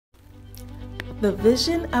The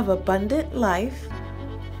vision of Abundant Life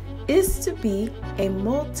is to be a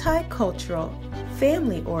multicultural,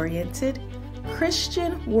 family-oriented,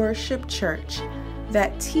 Christian worship church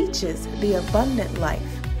that teaches the abundant life,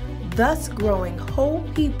 thus growing whole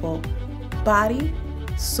people, body,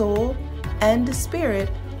 soul, and spirit,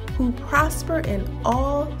 who prosper in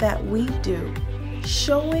all that we do,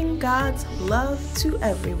 showing God's love to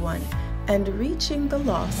everyone and reaching the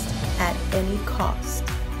lost at any cost.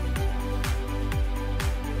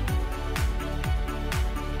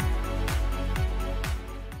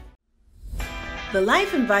 The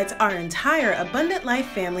Life invites our entire Abundant Life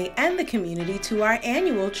family and the community to our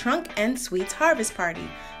annual Trunk and Sweets Harvest Party,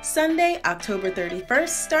 Sunday, October 31st,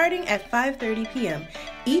 starting at 5:30 p.m.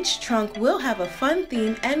 Each trunk will have a fun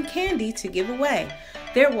theme and candy to give away.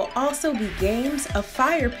 There will also be games, a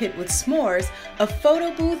fire pit with s'mores, a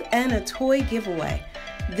photo booth, and a toy giveaway.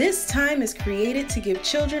 This time is created to give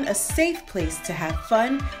children a safe place to have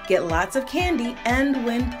fun, get lots of candy, and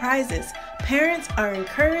win prizes. Parents are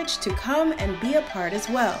encouraged to come and be a part as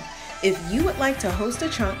well. If you would like to host a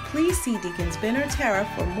trunk, please see Deacons Ben or Tara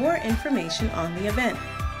for more information on the event.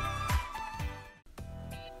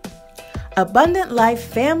 Abundant Life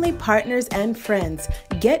family, partners, and friends,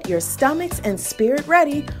 get your stomachs and spirit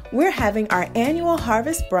ready. We're having our annual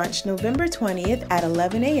Harvest Brunch November 20th at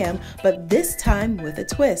 11 a.m., but this time with a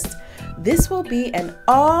twist. This will be an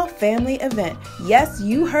all-family event. Yes,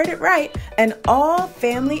 you heard it right, an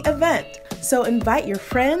all-family event. So invite your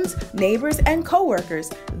friends, neighbors, and coworkers.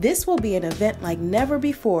 This will be an event like never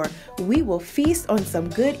before. We will feast on some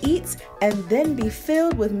good eats and then be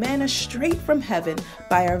filled with manna straight from heaven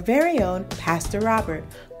by our very own Pastor Robert.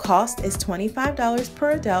 Cost is $25 per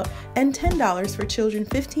adult and $10 for children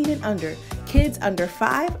 15 and under. Kids under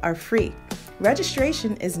 5 are free.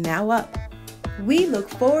 Registration is now up. We look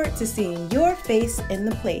forward to seeing your face in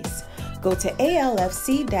the place. Go to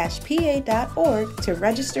alfc-pa.org to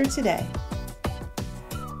register today.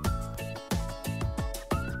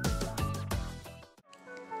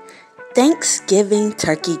 Thanksgiving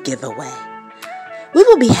Turkey Giveaway. We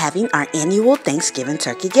will be having our annual Thanksgiving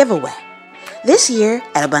Turkey Giveaway. This year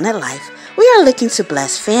at Abundant Life, we are looking to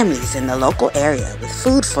bless families in the local area with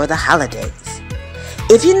food for the holidays.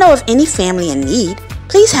 If you know of any family in need,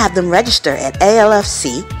 please have them register at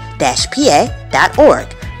alfc-pa.org.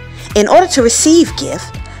 In order to receive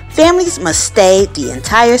gift, families must stay the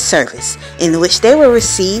entire service, in which they will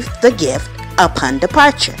receive the gift upon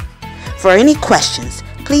departure. For any questions,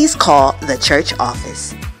 please call the church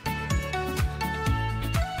office.